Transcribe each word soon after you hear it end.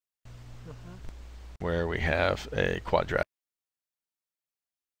where we have a quadratic.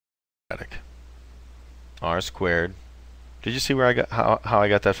 R squared. Did you see where I got how I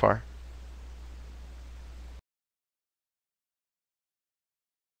got that far?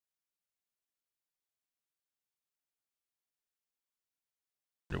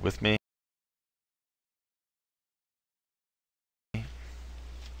 You're with me?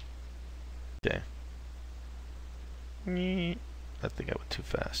 Okay. I think I went too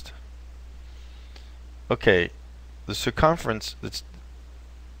fast. Okay, the circumference. That's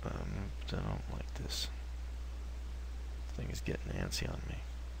I don't like this. This thing is getting antsy on me.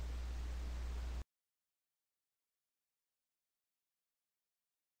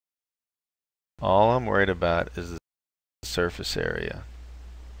 All I'm worried about is the surface area,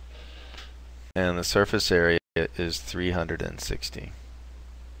 and the surface area is 360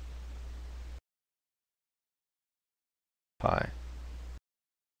 pi.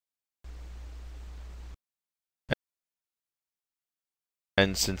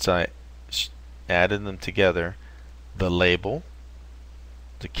 And since I added them together, the label,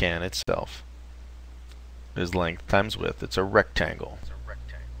 the can itself, is length times width. It's a rectangle.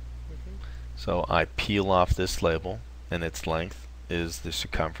 So I peel off this label, and its length is the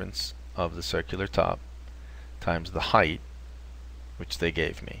circumference of the circular top times the height, which they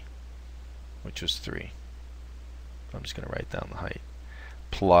gave me, which was 3. I'm just going to write down the height,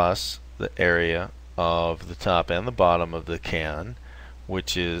 plus the area of the top and the bottom of the can,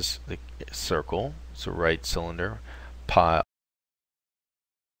 which is the circle, it's a right cylinder, pi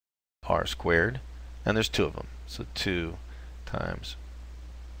r squared, and there's 2 of them, so 2 times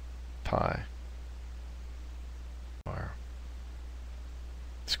pi r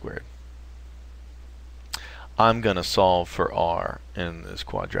squared. I'm going to solve for r in this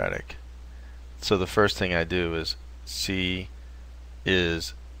quadratic. So the first thing I do is C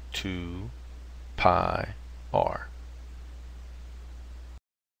is 2 pi r.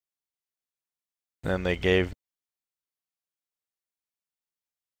 Then they gave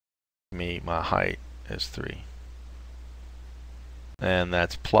me my height as 3. And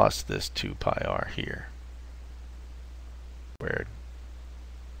that's plus this 2 pi r here. Weird.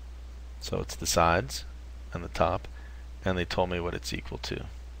 So it's the sides and the top, and they told me what it's equal to.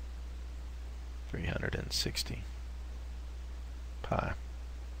 360 pi.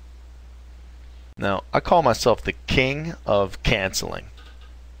 Now, I call myself the king of canceling.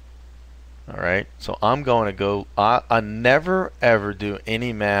 Alright, so I'm going to go, I never ever do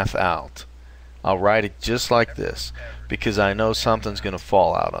any math out. I'll write it just like this because I know something's going to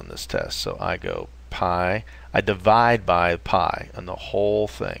fall out on this test. So I go pi, I divide by pi on the whole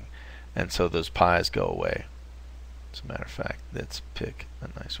thing, and so those pi's go away. As a matter of fact, let's pick a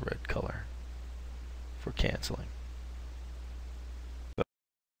nice red color for canceling.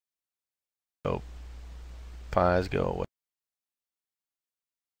 So pi's go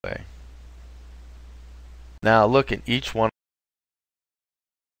away. Now look at each one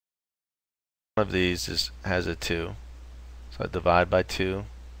of these has a 2. So I divide by 2,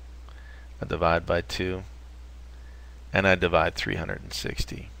 I divide by 2, and I divide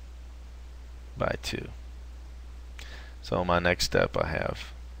 360 by 2. So my next step I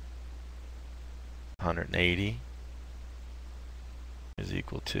have 180 is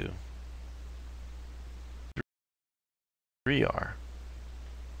equal to 3r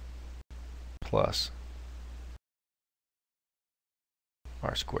plus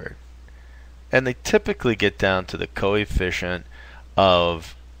r squared. And they typically get down to the coefficient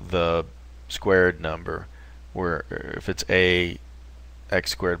of the squared number, where if it's a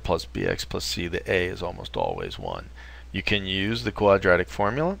x squared plus bx plus c, the a is almost always 1. You can use the quadratic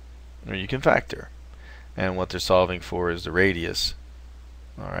formula, or you can factor. And what they're solving for is the radius.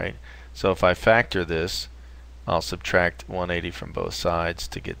 Alright, so if I factor this, I'll subtract 180 from both sides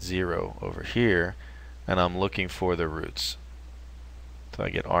to get 0 over here, and I'm looking for the roots. So I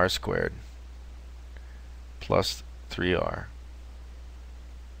get r squared plus 3r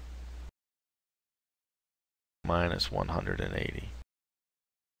minus 180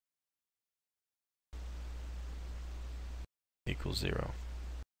 equals 0.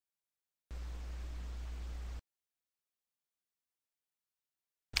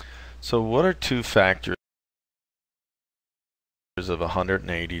 So what are 2 factors of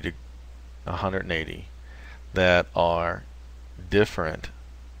 180 to 180 that are different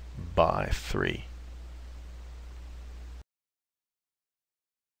by 3?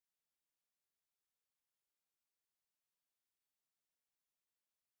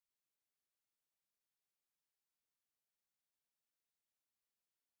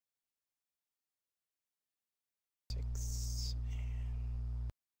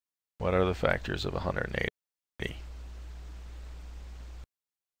 What are the factors of 180?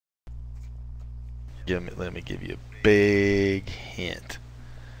 Let me give you a big hint.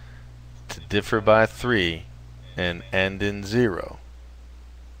 To differ by 3 and end in 0,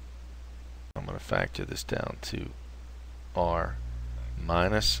 I'm going to factor this down to r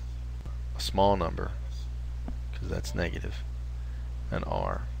minus a small number, because that's negative, and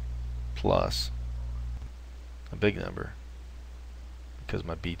r plus a big number, because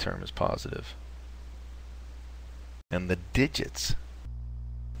my b term is positive. And the digits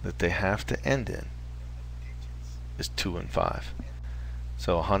that they have to end in is 2 and 5.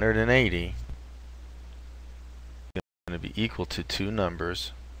 So 180 is going to be equal to two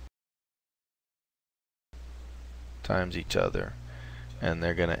numbers times each other, and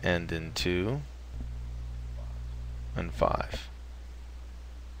they're going to end in 2 and 5.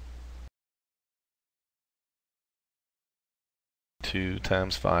 Two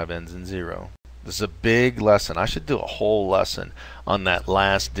times 5 ends in 0. This is a big lesson. I should do a whole lesson on that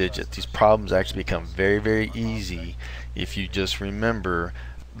last digit. These problems actually become very, very easy if you just remember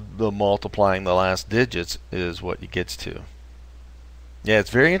the multiplying the last digits is what it gets to. Yeah,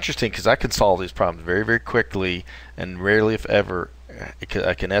 it's very interesting because I can solve these problems very, very quickly, and rarely, if ever,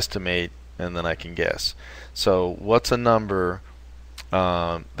 I can estimate and then I can guess. So what's a number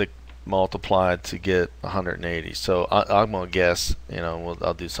that multiplied to get 180? So I'm going to guess,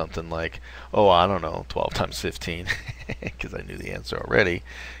 I'll do something like, oh, I don't know, 12 times 15, because I knew the answer already,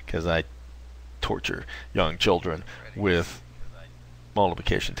 because I torture young children with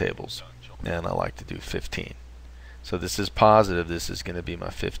multiplication tables, and I like to do 15. So this is positive, this is going to be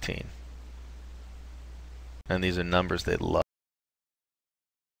my 15. And these are numbers they love,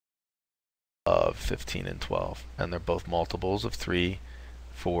 15 and 12. And they're both multiples of 3,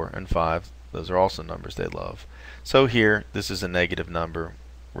 4, and 5. Those are also numbers they love. So here, this is a negative number.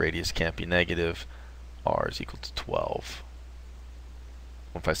 Radius can't be negative. R is equal to 12.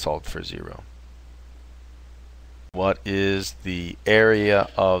 If I solve for 0. What is the area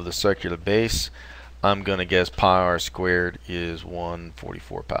of the circular base? I'm going to guess pi r squared is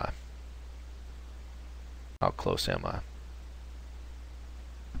 144 pi. How close am I?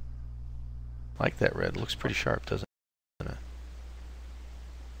 Like that red. Looks pretty sharp, doesn't it?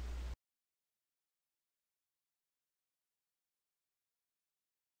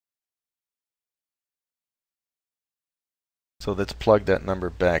 So let's plug that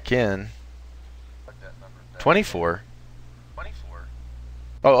number back in. 24.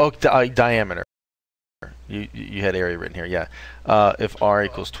 Oh, diameter. You had area written here, yeah. If r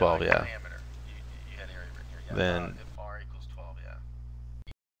equals 12, yeah. Then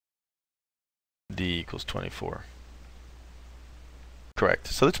d equals 24. Correct.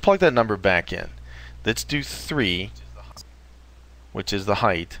 So let's plug that number back in. Let's do 3, which is the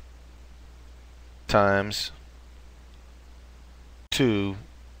height, times 2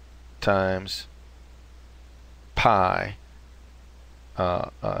 times pi.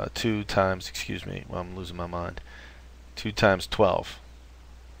 2 times, excuse me, well, I'm losing my mind. 2 times 12.